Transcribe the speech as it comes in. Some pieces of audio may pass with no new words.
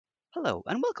Hello,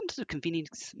 and welcome to the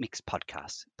Convenience Mix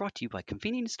podcast, brought to you by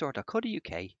convenience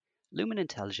store.co.uk, Lumen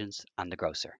Intelligence, and The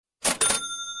Grocer.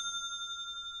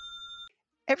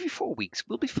 Every 4 weeks,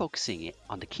 we'll be focusing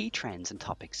on the key trends and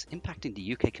topics impacting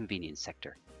the UK convenience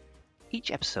sector. Each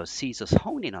episode sees us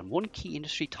hone in on one key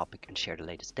industry topic and share the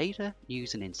latest data,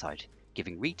 news, and insight,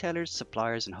 giving retailers,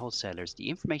 suppliers, and wholesalers the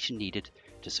information needed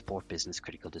to support business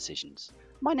critical decisions.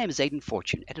 My name is Aidan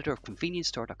Fortune, editor of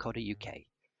convenience.store.co.uk,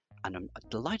 and I'm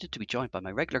delighted to be joined by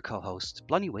my regular co-host,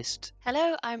 Blonnie Wist,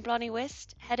 Hello, I'm Blonnie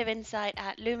Wist, Head of Insight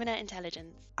at Lumina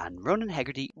Intelligence. and Ronan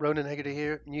Hegarty. Ronan Hegarty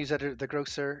here, news editor at The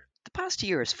Grocer. The past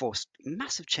year has forced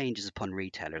massive changes upon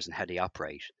retailers and how they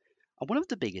operate, and one of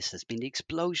the biggest has been the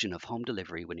explosion of home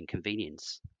delivery within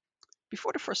convenience.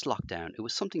 Before the first lockdown, it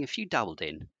was something a few dabbled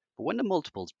in, but when the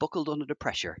multiples buckled under the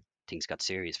pressure, things got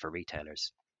serious for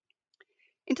retailers.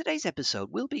 In today's episode,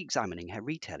 we'll be examining how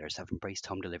retailers have embraced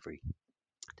home delivery,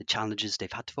 the challenges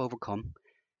they've had to overcome,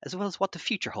 as well as what the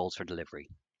future holds for delivery.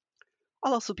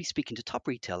 I'll also be speaking to top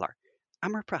retailer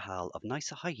Amrit Pahal of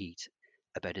Nisa Heath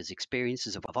about his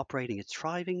experiences of operating a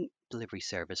thriving delivery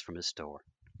service from his store.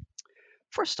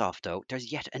 First off, though,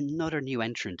 there's yet another new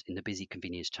entrant in the busy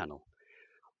convenience channel.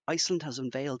 Iceland has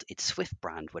unveiled its Swift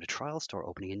brand with a trial store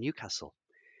opening in Newcastle.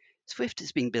 Swift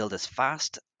is being billed as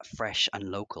fast, fresh,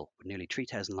 and local, with nearly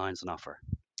 3,000 lines on offer.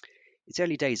 It's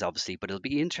early days, obviously, but it'll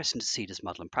be interesting to see this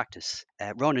model in practice.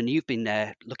 Ronan, you've been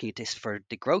looking at this for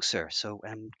the grocer, so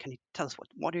can you tell us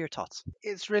what are your thoughts?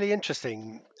 It's really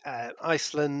interesting.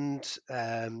 Iceland,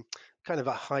 kind of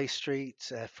a high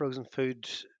street, frozen food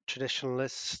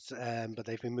traditionalist, but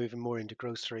they've been moving more into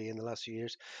grocery in the last few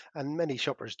years. And many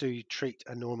shoppers do treat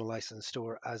a normal Iceland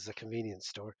store as a convenience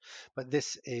store, but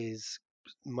this is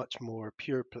much more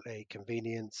pure play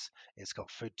convenience. It's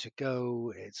got food to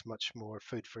go. It's much more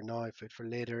food for now, food for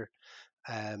later,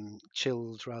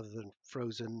 chilled rather than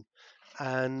frozen.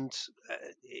 And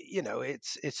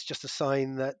it's just a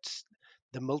sign that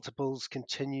the multiples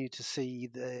continue to see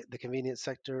the convenience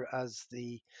sector as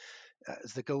the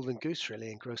golden goose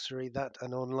really in grocery, that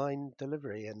and online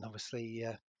delivery. And obviously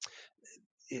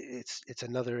it's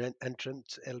another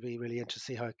entrant. It'll be really interesting to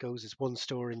see how it goes. It's one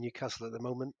store in Newcastle at the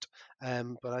moment,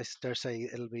 but I dare say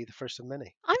it'll be the first of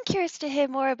many. I'm curious to hear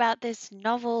more about this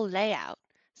novel layout.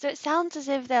 So it sounds as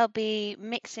if they'll be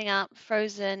mixing up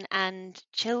frozen and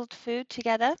chilled food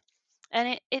together.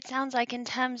 And it sounds like, in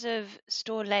terms of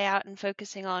store layout and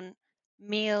focusing on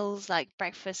meals like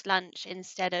breakfast, lunch,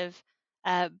 instead of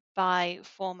by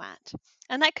format.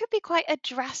 And that could be quite a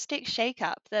drastic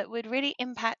shakeup that would really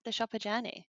impact the shopper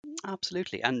journey.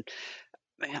 Absolutely, and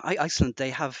Iceland,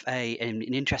 they have an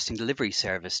interesting delivery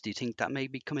service. Do you think that may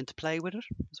be come into play with it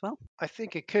as well? I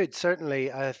think it could certainly.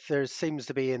 There seems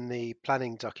to be in the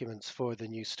planning documents for the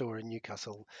new store in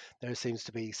Newcastle, there seems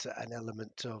to be an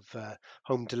element of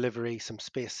home delivery, some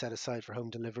space set aside for home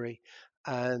delivery.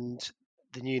 And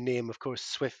the new name, of course,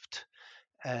 Swift,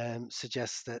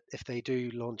 suggests that if they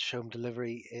do launch home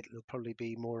delivery, it'll probably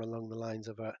be more along the lines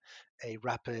of a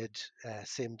rapid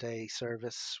same day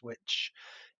service, which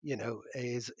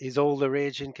is all the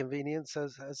rage in convenience,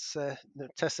 as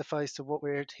testifies to what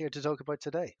we're here to talk about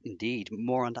today. Indeed,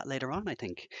 more on that later on, I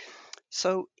think.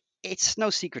 So it's no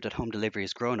secret that home delivery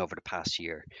has grown over the past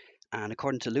year. And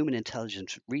according to Lumen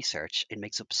Intelligence research, it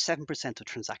makes up 7% of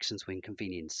transactions within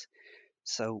convenience.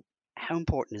 So, how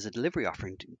important is a delivery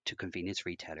offering to convenience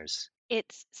retailers?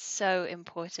 It's so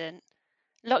important.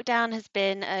 Lockdown has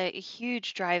been a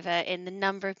huge driver in the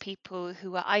number of people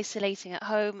who were isolating at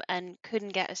home and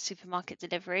couldn't get a supermarket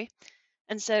delivery.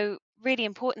 And so, really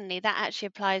importantly, that actually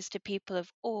applies to people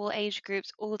of all age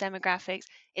groups, all demographics.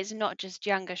 It's not just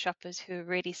younger shoppers who are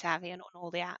really savvy and on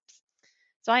all the apps.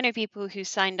 So I know people who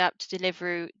signed up to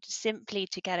Deliveroo simply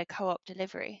to get a co-op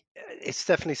delivery. It's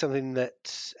definitely something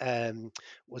that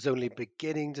was only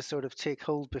beginning to sort of take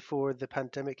hold before the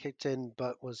pandemic kicked in,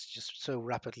 but was just so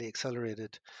rapidly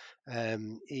accelerated.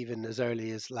 Even as early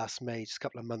as last May, just a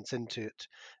couple of months into it,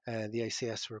 the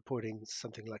ACS were reporting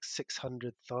something like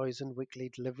 600,000 weekly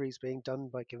deliveries being done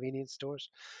by convenience stores.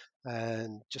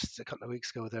 And just a couple of weeks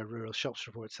ago, their rural shops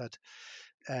reports had,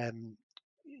 um,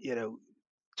 you know,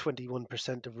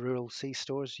 21% of rural C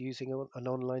stores using an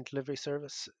online delivery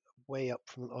service, way up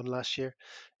from on last year.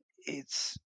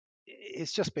 It's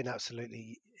it's just been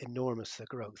absolutely enormous, the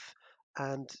growth,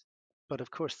 and but of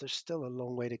course there's still a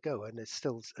long way to go, and there's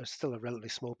still a relatively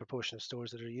small proportion of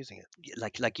stores that are using it.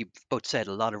 Like you both said,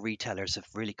 a lot of retailers have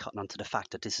really caught on to the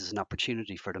fact that this is an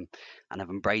opportunity for them and have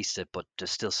embraced it, but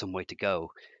there's still some way to go.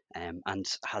 And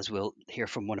as we'll hear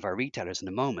from one of our retailers in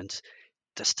a moment,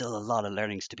 there's still a lot of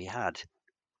learnings to be had.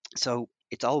 So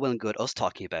It's all well and good us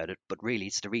talking about it, but really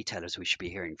it's the retailers we should be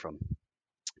hearing from.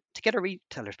 To get a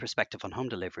retailer's perspective on home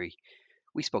delivery,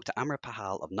 we spoke to Amrit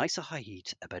Pahal of Nisa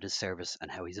Heath about his service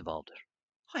and how he's evolved it.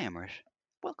 Hi Amrit,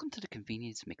 welcome to the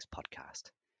Convenience Mix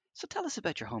podcast. So tell us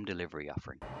about your home delivery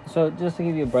offering. So just to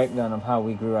give you a breakdown of how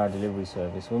we grew our delivery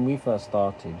service, when we first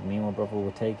started, me and my brother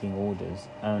were taking orders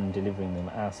and delivering them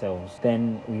ourselves.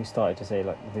 Then we started to say,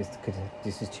 like,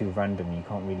 this is too random, you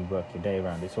can't really work your day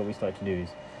around it. So what we started to do is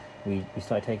we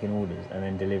started taking orders and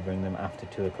then delivering them after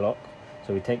 2 o'clock.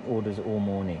 So we take orders all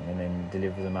morning and then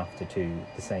deliver them after 2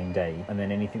 the same day. And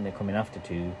then anything that come in after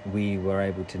 2, we were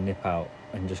able to nip out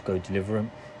and just go deliver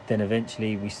them. Then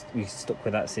eventually we stuck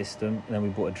with that system, and then we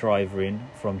brought a driver in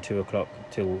from 2 o'clock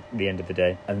till the end of the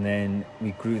day. And then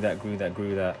we grew that.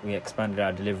 We expanded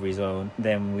our delivery zone.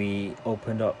 Then we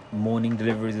opened up morning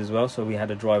deliveries as well. So we had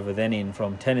a driver then in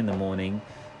from 10 in the morning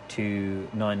to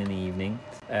 9 in the evening,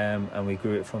 and we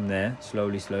grew it from there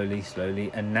slowly,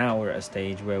 and now we're at a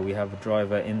stage where we have a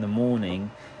driver in the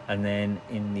morning, and then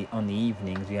on the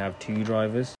evenings we have 2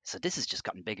 drivers. So this has just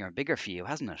gotten bigger and bigger for you,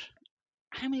 hasn't it?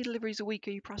 How many deliveries a week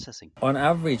are you processing? On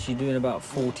average you're doing about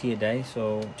 40 a day,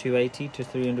 so 280 to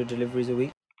 300 deliveries a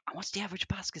week. And what's the average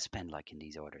basket spend like in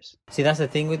these orders? See, that's the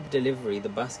thing with delivery, the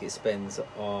basket spends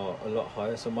are a lot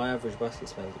higher. So my average basket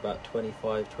spend is about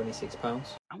 £25-26.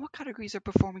 And what categories are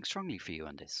performing strongly for you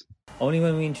on this? Only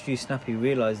when we introduced Snap, we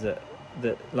realised that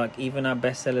like even our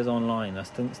best sellers online are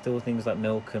still things like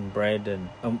milk and bread,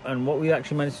 and what we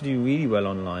actually managed to do really well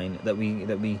online that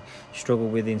we struggle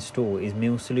with in store is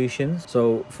meal solutions.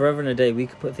 So forever and a day we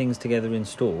could put things together in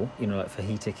store, like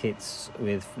fajita kits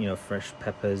with fresh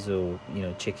peppers or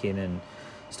chicken and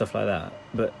stuff like that,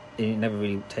 but it never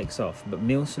really takes off. But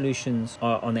meal solutions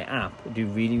are on the app do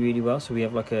really well. So we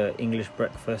have like a English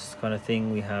breakfast kind of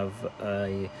thing, we have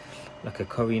a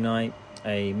curry night,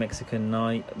 a Mexican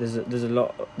night. There's a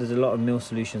lot of meal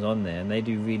solutions on there, and they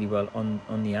do really well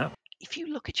on the app. If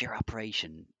you look at your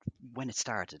operation when it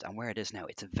started and where it is now,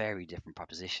 it's a very different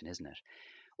proposition, isn't it?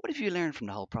 What have you learned from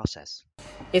the whole process?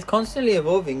 It's constantly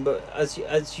evolving, but as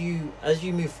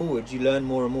you move forward, you learn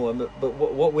more and more. But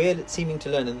what we're seeming to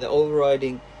learn, and the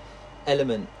overriding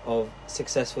element of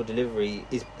successful delivery,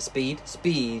 is speed.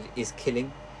 Speed is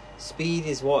killing. Speed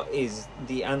is what is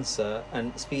the answer,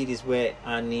 and speed is where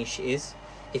our niche is.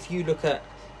 If you look at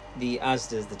the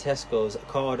Asdas, the Tesco's,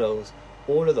 Ocados,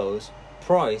 all of those,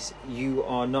 price, you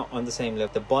are not on the same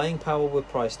level. The buying power we're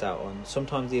priced out on,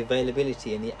 sometimes the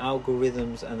availability and the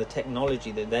algorithms and the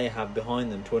technology that they have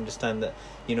behind them to understand that,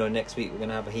 next week we're going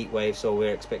to have a heat wave, so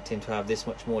we're expecting to have this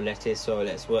much more lettuce, so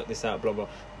let's work this out, blah blah.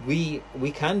 We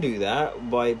can do that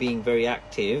by being very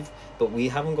active, but we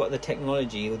haven't got the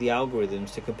technology or the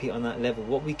algorithms to compete on that level.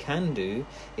 What we can do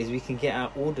is we can get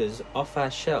our orders off our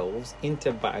shelves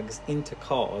into bags, into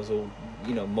cars or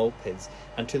mopeds,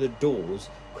 and to the doors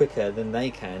quicker than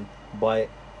they can by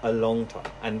a long time.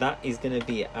 And that is going to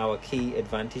be our key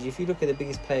advantage. If you look at the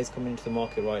biggest players coming into the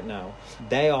market right now,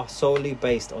 they are solely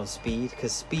based on speed,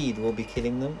 because speed will be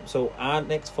killing them. So our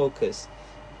next focus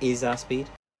is our speed.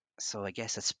 So I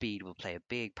guess that speed will play a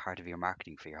big part of your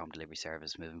marketing for your home delivery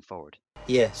service moving forward.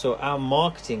 Yeah, so our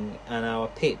marketing and our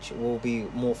pitch will be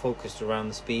more focused around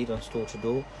the speed on store to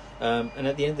door. And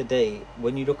at the end of the day,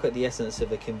 when you look at the essence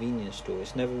of a convenience store,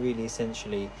 it's never really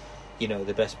essentially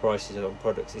the best prices on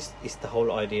products. It's the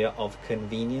whole idea of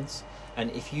convenience.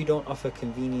 And if you don't offer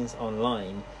convenience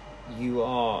online, you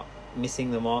are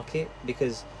missing the market.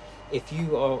 Because if you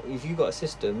got a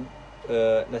system,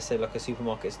 let's say like a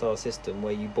supermarket style system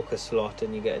where you book a slot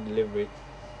and you get a delivery,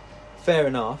 fair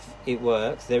enough, it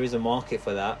works, there is a market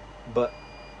for that, but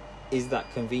is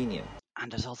that convenient?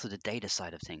 And there's also the data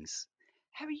side of things.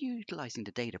 How are you utilising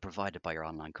the data provided by your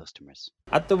online customers?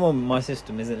 At the moment, my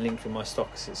system isn't linked with my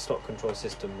stock control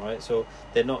system, right? So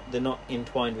they're not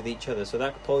entwined with each other. So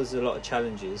that poses a lot of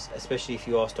challenges, especially if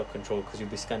you are stock control, because you'll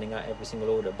be scanning out every single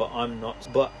order. But I'm not.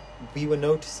 But we were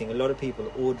noticing a lot of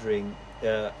people ordering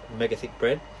mega thick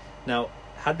bread. Now,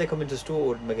 had they come into store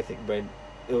ordered mega thick bread,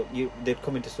 they'd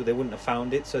come into store, they wouldn't have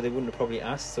found it, so they wouldn't have probably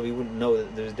asked, so we wouldn't know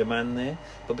that there was demand there.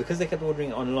 But because they kept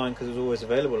ordering it online, because it was always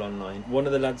available online, one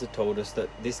of the lads had told us that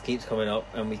this keeps coming up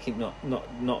and we keep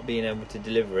not being able to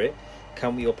deliver it.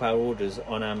 Can we up our orders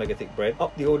on our mega thick bread?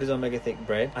 Up the orders on mega thick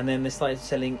bread, and then they started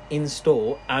selling in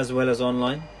store as well as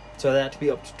online. So they had to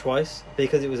be up to twice,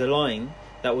 because it was a line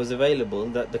that was available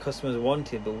that the customers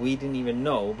wanted, but we didn't even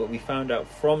know. But we found out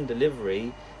from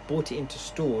delivery, brought it into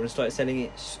store and started selling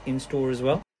it in store as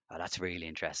well. Oh, that's really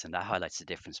interesting. That highlights the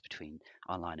difference between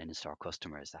online and in-store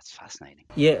customers. That's fascinating.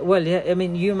 Yeah, well, yeah, I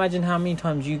mean, you imagine how many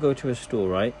times you go to a store,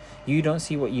 right? You don't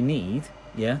see what you need,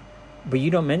 yeah? But you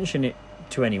don't mention it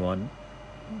to anyone.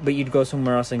 but you'd go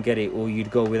somewhere else and get it, or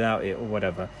you'd go without it, or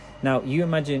whatever. Now, you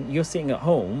imagine you're sitting at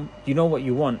home, you know what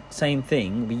you want, same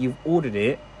thing, but you've ordered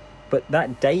it, but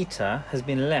that data has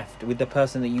been left with the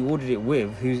person that you ordered it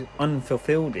with, who's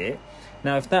unfulfilled it.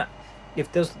 Now,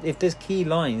 if there's key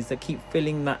lines that keep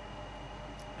filling that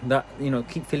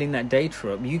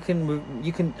data up, you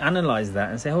can analyze that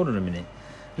and say, hold on a minute,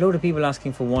 a load of people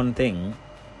asking for one thing,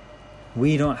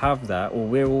 we don't have that, or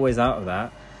we're always out of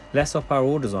that. Let's up our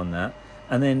orders on that.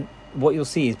 And then what you'll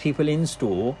see is people in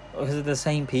store, because they're the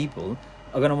same people,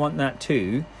 are going to want that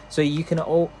too. So you can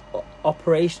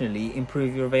operationally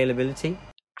improve your availability.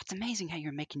 It's amazing how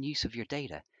you're making use of your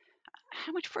data.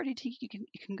 How much further do you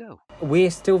can go?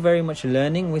 We're still very much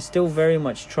learning. We're still very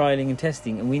much trialing and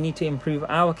testing, and we need to improve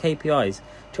our KPIs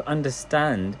to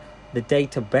understand the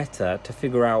data better, to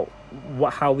figure out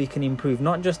how we can improve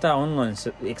not just our online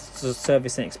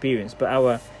service and experience, but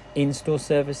our in-store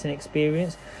service and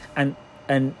experience. And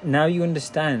now you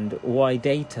understand why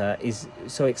data is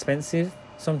so expensive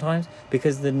sometimes,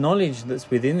 because the knowledge that's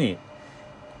within it,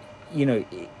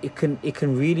 it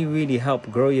can really, really help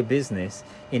grow your business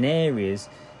in areas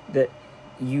that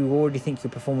you already think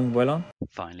you're performing well on.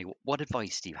 Finally, what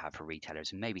advice do you have for retailers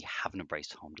who maybe haven't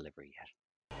embraced home delivery yet?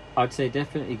 I'd say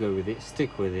definitely go with it,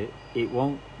 stick with it. It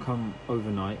won't come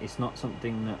overnight. It's not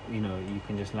something that you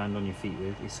can just land on your feet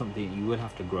with. It's something that you will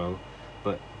have to grow.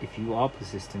 But if you are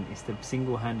persistent, it's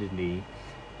single-handedly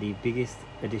the biggest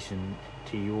addition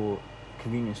to your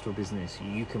convenience store business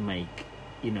you can make,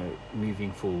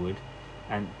 moving forward.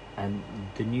 And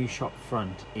the new shop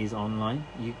front is online.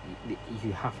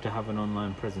 You have to have an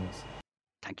online presence.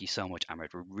 Thank you so much,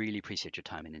 Amrit. We really appreciate your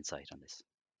time and insight on this.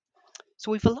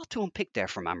 So we've a lot to unpick there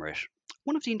from Amrit.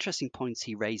 One of the interesting points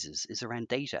he raises is around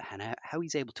data and how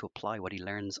he's able to apply what he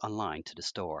learns online to the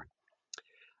store.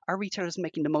 Are retailers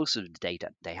making the most of the data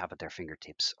they have at their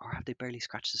fingertips, or have they barely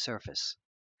scratched the surface?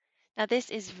 Now, this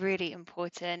is really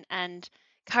important, and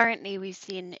currently we've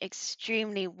seen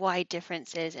extremely wide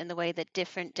differences in the way that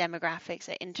different demographics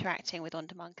are interacting with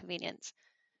on-demand convenience.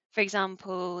 For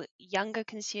example, younger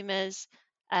consumers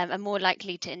are more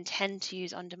likely to intend to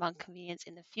use on-demand convenience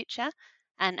in the future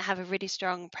and have a really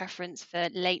strong preference for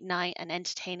late night and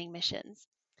entertaining missions.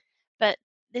 But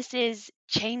this is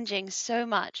changing so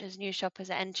much as new shoppers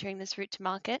are entering this route to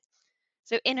market.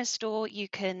 So in a store, you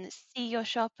can see your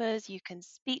shoppers, you can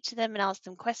speak to them and ask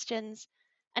them questions,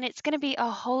 and it's going to be a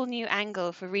whole new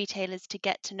angle for retailers to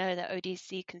get to know their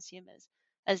ODC consumers,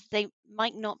 as they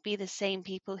might not be the same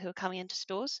people who are coming into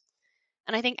stores.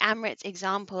 And I think Amrit's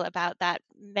example about that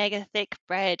mega thick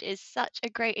bread is such a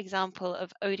great example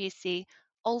of ODC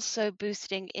also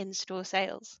boosting in-store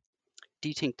sales. Do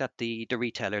you think that the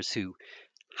retailers who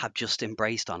have just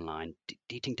embraced online, do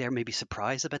you think they're maybe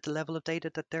surprised about the level of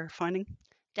data that they're finding?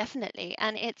 Definitely.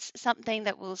 And it's something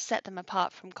that will set them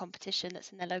apart from competition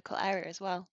that's in their local area as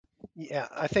well. Yeah,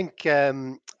 I think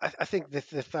I think the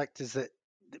fact is that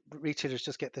retailers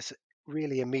just get this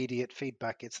really immediate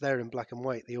feedback. It's there in black and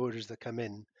white, the orders that come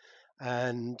in,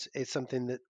 and it's something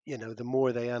that the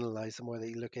more they analyze, the more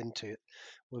they look into it,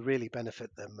 will really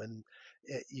benefit them. And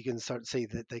you can start to see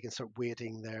that they can start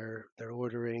weighting their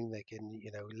ordering. They can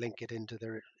link it into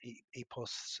their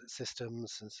EPOS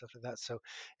systems and stuff like that. So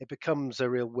it becomes a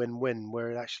real win-win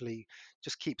where it actually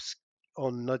just keeps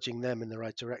on nudging them in the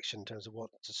right direction in terms of what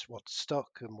to stock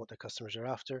and what their customers are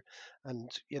after,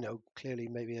 and clearly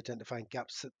maybe identifying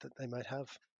gaps that they might have.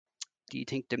 Do you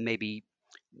think that maybe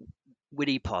with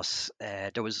EPOS,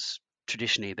 there was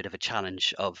traditionally a bit of a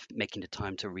challenge of making the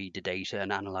time to read the data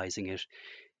and analyzing it?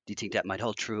 Do you think that might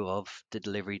hold true of the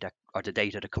delivery that, or the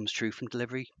data that comes through from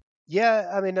delivery? Yeah,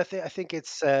 I mean, I think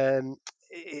it's a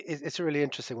really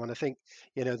interesting one. I think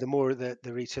the more that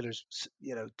the retailers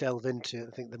delve into it,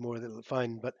 I think the more they'll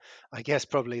find. But I guess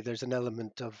probably there's an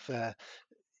element of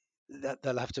that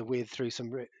they'll have to wade through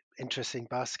some interesting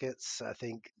baskets. I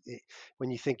think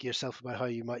when you think yourself about how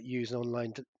you might use an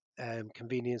online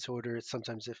convenience order, it's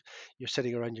sometimes if you're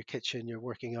sitting around your kitchen, you're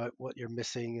working out what you're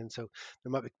missing, and so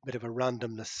there might be a bit of a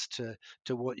randomness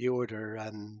to what you order,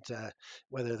 and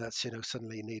whether that's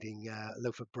suddenly needing a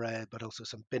loaf of bread, but also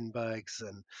some bin bags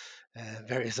and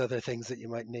various other things that you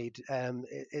might need.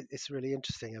 It's really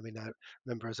interesting. I mean, I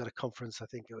remember I was at a conference. I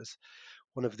think it was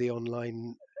one of the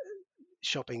online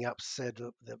shopping apps said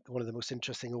that one of the most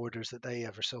interesting orders that they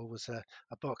ever saw was a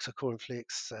box of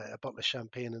cornflakes, a bottle of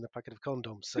champagne, and a packet of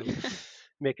condoms. So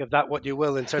make of that what you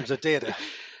will in terms of data.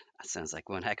 That sounds like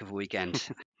one heck of a weekend.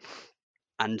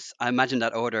 And I imagine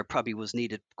that order probably was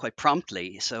needed quite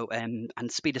promptly. So, and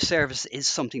speed of service is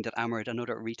something that Amrit and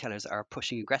other retailers are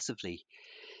pushing aggressively.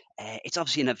 It's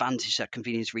obviously an advantage that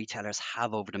convenience retailers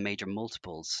have over the major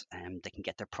multiples. They can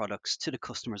get their products to the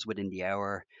customers within the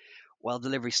hour, while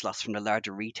delivery slots from the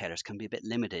larger retailers can be a bit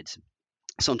limited.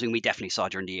 Something we definitely saw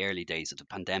during the early days of the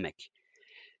pandemic.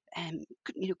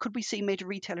 Could we see major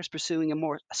retailers pursuing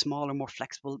a smaller, more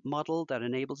flexible model that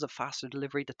enables a faster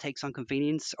delivery that takes on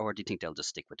convenience, or do you think they'll just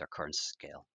stick with their current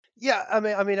scale? Yeah,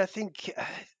 I think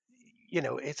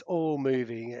it's all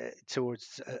moving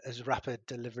towards as rapid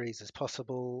deliveries as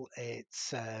possible.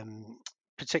 It's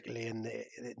particularly in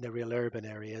the real urban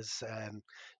areas.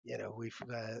 We've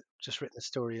just written a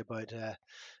story about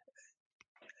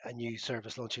a new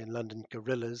service launching in London,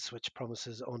 Gorillas, which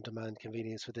promises on-demand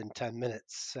convenience within 10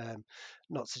 minutes.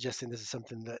 Not suggesting this is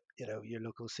something that your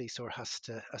local C-store has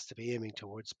to be aiming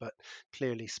towards, but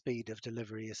clearly speed of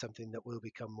delivery is something that will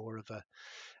become more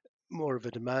of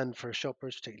a demand for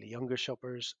shoppers, particularly younger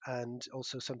shoppers, and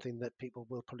also something that people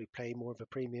will probably pay more of a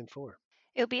premium for.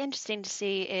 It'll be interesting to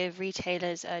see if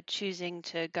retailers are choosing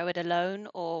to go it alone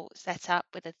or set up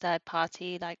with a third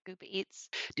party like Uber Eats.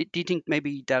 Do you think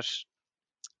maybe that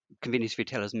convenience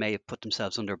retailers may have put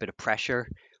themselves under a bit of pressure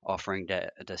offering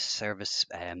the service?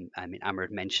 I mean,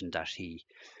 Amrit mentioned that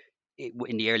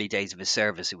in the early days of his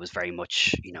service, it was very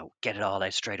much, get it all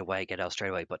out straight away, get it out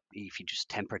straight away. But if you just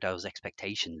temper those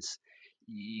expectations,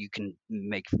 you can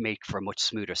make for a much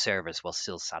smoother service while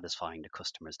still satisfying the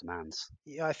customer's demands.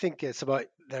 Yeah, I think it's about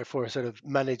therefore sort of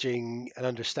managing and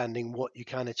understanding what you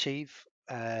can achieve.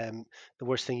 The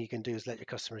worst thing you can do is let your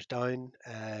customers down.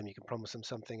 You can promise them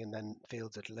something and then fail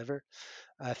to deliver.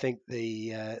 I think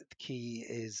the key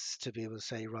is to be able to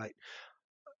say, right,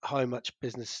 how much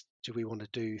business do we want to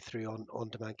do through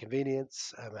on-demand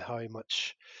convenience? How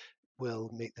much will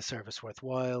make the service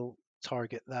worthwhile?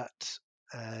 Target that,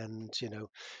 and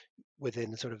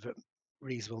within sort of a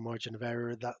reasonable margin of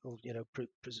error, that will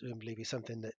presumably be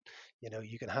something that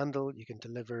you can handle, you can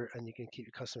deliver, and you can keep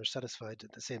your customers satisfied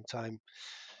at the same time.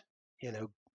 You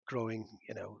know, growing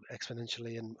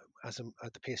exponentially and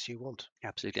at the pace you want.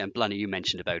 Absolutely. And Blanny, you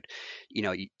mentioned about,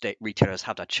 the retailers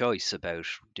have that choice about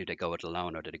do they go it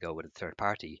alone or do they go with a third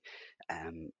party.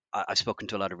 I've spoken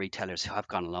to a lot of retailers who have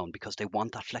gone alone because they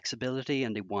want that flexibility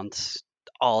and they want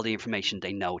all the information.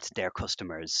 They know it's their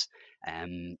customers.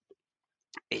 Um,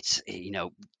 it's you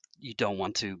don't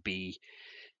want to be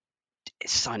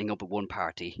signing up with one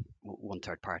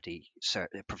third party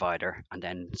provider, and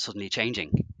then suddenly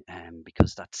changing,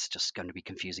 because that's just going to be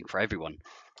confusing for everyone.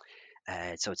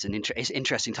 So it's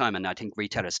interesting time, and I think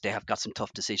retailers, they have got some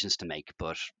tough decisions to make,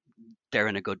 but they're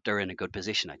in a good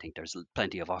position. I think there's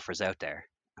plenty of offers out there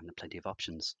and plenty of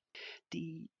options.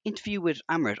 The interview with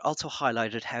Amrit also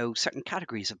highlighted how certain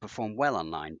categories have performed well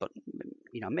online, but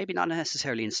maybe not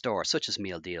necessarily in store, such as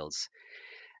meal deals.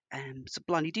 So,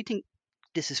 Blondie, do you think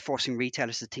this is forcing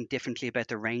retailers to think differently about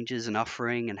their ranges and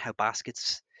offering and how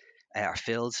baskets are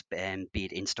filled, be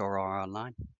it in store or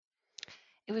online?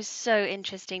 It was so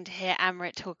interesting to hear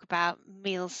Amrit talk about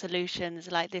meal solutions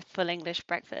like the full English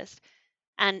breakfast,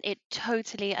 and it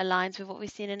totally aligns with what we've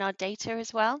seen in our data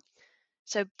as well.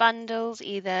 So bundles,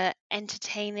 either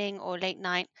entertaining or late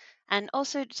night, and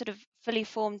also sort of fully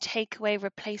formed takeaway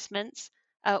replacements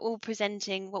are all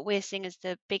presenting what we're seeing as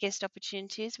the biggest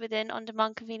opportunities within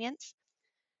on-demand convenience.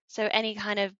 So any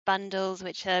kind of bundles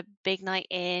which are big night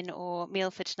in or meal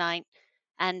for tonight.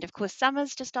 And of course,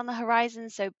 summer's just on the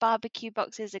horizon, so barbecue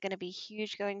boxes are going to be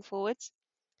huge going forwards.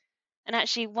 And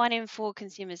actually, 1 in 4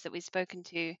 consumers that we've spoken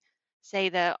to say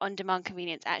that on-demand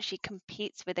convenience actually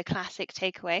competes with a classic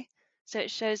takeaway. So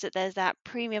it shows that there's that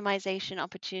premiumization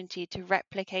opportunity to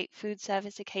replicate food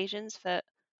service occasions for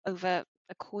over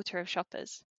a quarter of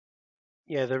shoppers.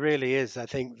 Yeah, there really is. I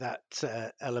think that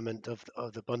element of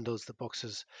the bundles, the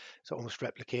boxes, is almost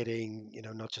replicating,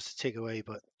 not just a takeaway,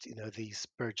 but these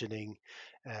burgeoning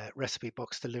recipe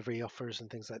box delivery offers and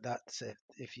things like that. So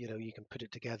if you can put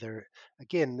it together,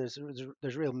 again, there's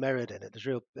real merit in it. There's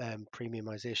real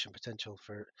premiumization potential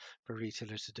for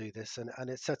retailers to do this, and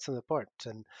it sets them apart.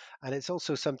 And it's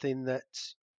also something that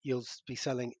you'll be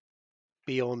selling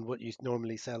beyond what you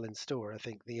normally sell in store. I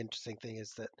think the interesting thing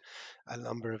is that a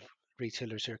number of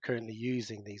retailers who are currently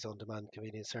using these on-demand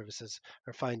convenience services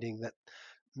are finding that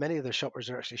many of their shoppers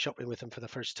are actually shopping with them for the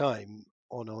first time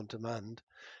on-demand,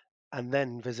 and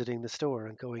then visiting the store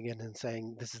and going in and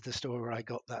saying, this is the store where I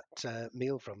got that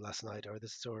meal from last night, or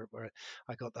this store where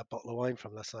I got that bottle of wine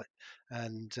from last night,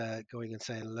 and going and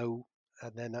saying hello,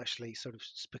 and then actually sort of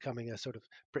becoming a sort of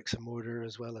bricks and mortar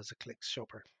as well as a clicks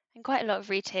shopper. And quite a lot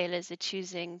of retailers are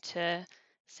choosing to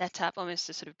set up almost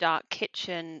a sort of dark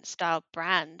kitchen style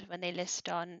brand when they list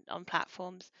on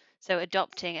platforms. So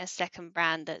adopting a second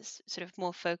brand that's sort of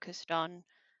more focused on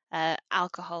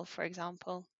alcohol, for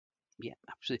example. Yeah,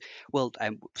 absolutely. Well,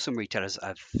 some retailers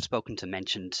I've spoken to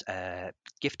mentioned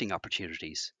gifting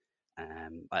opportunities.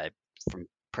 From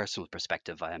personal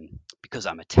perspective, because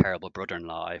I'm a terrible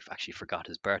brother-in-law, I've actually forgot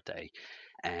his birthday.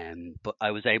 But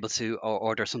I was able to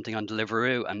order something on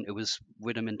Deliveroo, and it was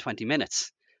with him in 20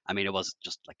 minutes. I mean, it was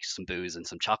just like some booze and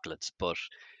some chocolates, but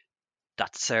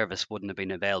that service wouldn't have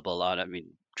been available on, I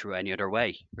mean, through any other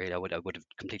way. Really, I would have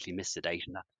completely missed the date,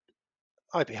 and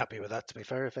I'd be happy with that, to be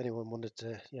fair. If anyone wanted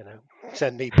to,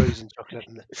 send me booze and chocolate,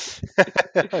 and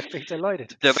I'd be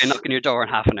delighted. they'll be knocking your door in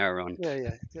half an hour on. Yeah,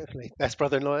 yeah, definitely. Best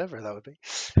brother-in-law ever, that would be.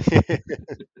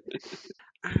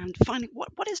 And finally,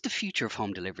 what is the future of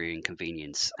home delivery and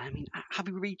convenience? I mean, have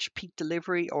we reached peak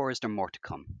delivery, or is there more to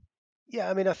come? Yeah,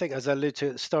 I mean, I think as I alluded to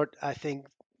at the start, I think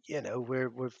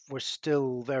we're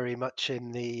still very much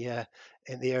in the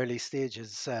early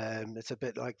stages. It's a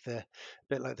bit like the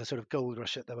sort of gold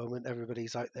rush at the moment.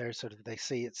 Everybody's out there, sort of they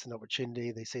see it's an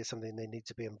opportunity, they see it's something they need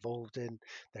to be involved in.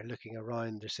 They're looking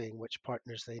around, they're seeing which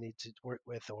partners they need to work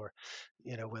with, or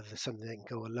whether there's something they can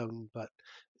go alone. But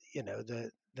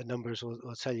the numbers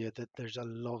will tell you that there's a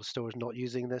lot of stores not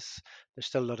using this. There's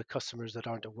still a lot of customers that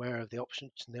aren't aware of the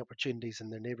options and the opportunities in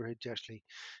their neighborhood to actually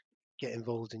get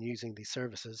involved in using these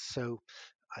services. So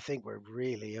I think we're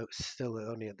really still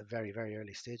only at the very, very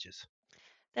early stages.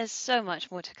 There's so much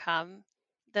more to come.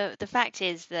 The fact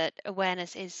is that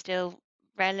awareness is still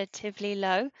relatively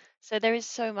low, so there is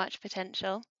so much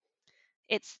potential.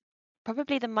 It's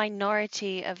probably the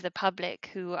minority of the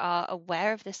public who are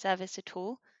aware of the service at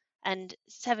all, and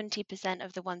 70%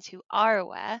 of the ones who are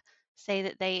aware say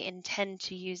that they intend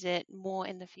to use it more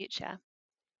in the future.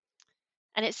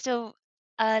 And it's still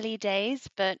early days,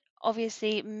 but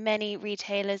obviously many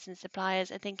retailers and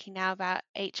suppliers are thinking now about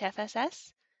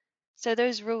HFSS. So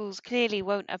those rules clearly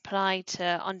won't apply to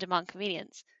on-demand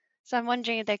convenience. So I'm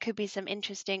wondering if there could be some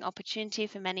interesting opportunity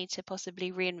for many to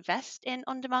possibly reinvest in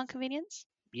on-demand convenience.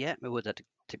 Yeah, that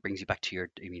brings you back to your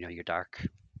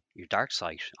dark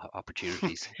side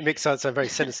opportunities. It makes sound very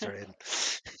sinister. And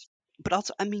But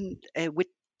also, I mean,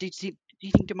 do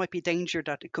you think there might be a danger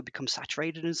that it could become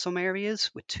saturated in some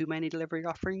areas with too many delivery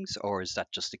offerings, or is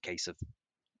that just a case of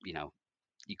you know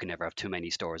you can never have too many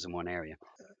stores in one area?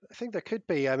 I think there could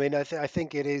be. I mean, I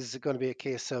think it is going to be a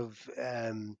case of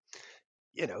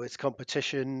it's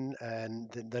competition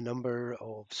and the number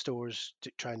of stores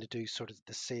trying to do sort of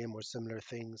the same or similar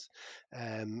things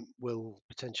will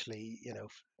potentially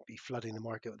be flooding the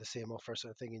market with the same offer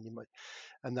sort of thing,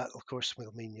 and that of course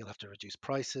will mean you'll have to reduce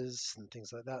prices and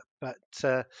things like that. But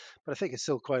I think it's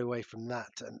still quite away from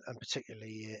that, and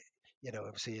particularly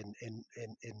obviously in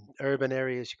urban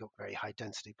areas, you've got very high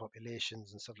density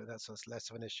populations and stuff like that, so it's less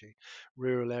of an issue.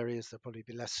 Rural areas, there'll probably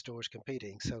be less stores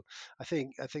competing. So I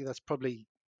think that's probably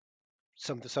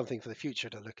something for the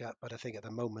future to look at. But I think at the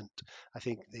moment, I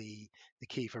think the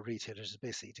key for retailers is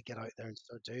basically to get out there and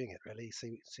start doing it. Really,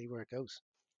 see where it goes.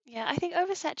 Yeah, I think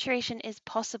oversaturation is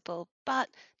possible, but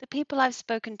the people I've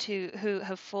spoken to who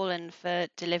have fallen for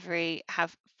delivery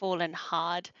have fallen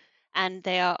hard, and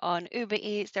they are on Uber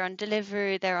Eats, they're on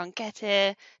Deliveroo, they're on Get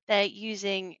It, they're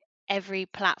using every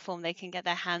platform they can get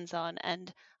their hands on,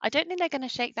 and I don't think they're going to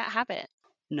shake that habit.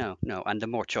 No, no, and the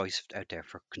more choice out there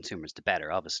for consumers, the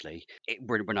better. Obviously,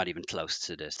 we're not even close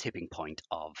to the tipping point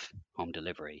of home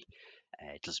delivery.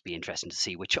 It'll just be interesting to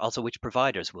see which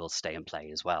providers will stay in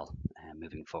play as well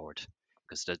moving forward,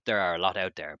 because there are a lot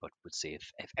out there, but we'll see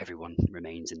if everyone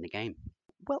remains in the game.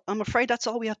 Well, I'm afraid that's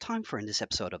all we have time for in this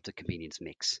episode of the Convenience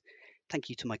Mix. Thank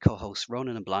you to my co-hosts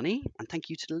Ronan and Blonnie, and thank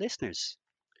you to the listeners.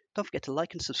 Don't forget to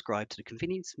like and subscribe to the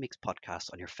Convenience Mix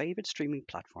podcast on your favourite streaming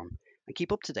platform, and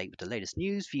keep up to date with the latest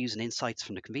news, views, and insights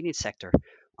from the convenience sector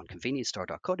on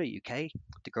convenience.store.co.uk,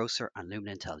 The Grocer, and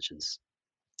Lumen Intelligence.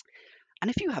 And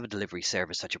if you have a delivery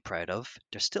service that you're proud of,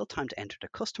 there's still time to enter the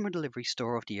Customer Delivery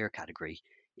Store of the Year category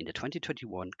in the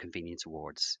 2021 Convenience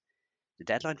Awards. The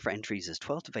deadline for entries is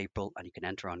 12th of April, and you can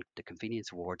enter on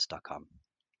theconvenienceawards.com.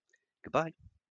 Goodbye.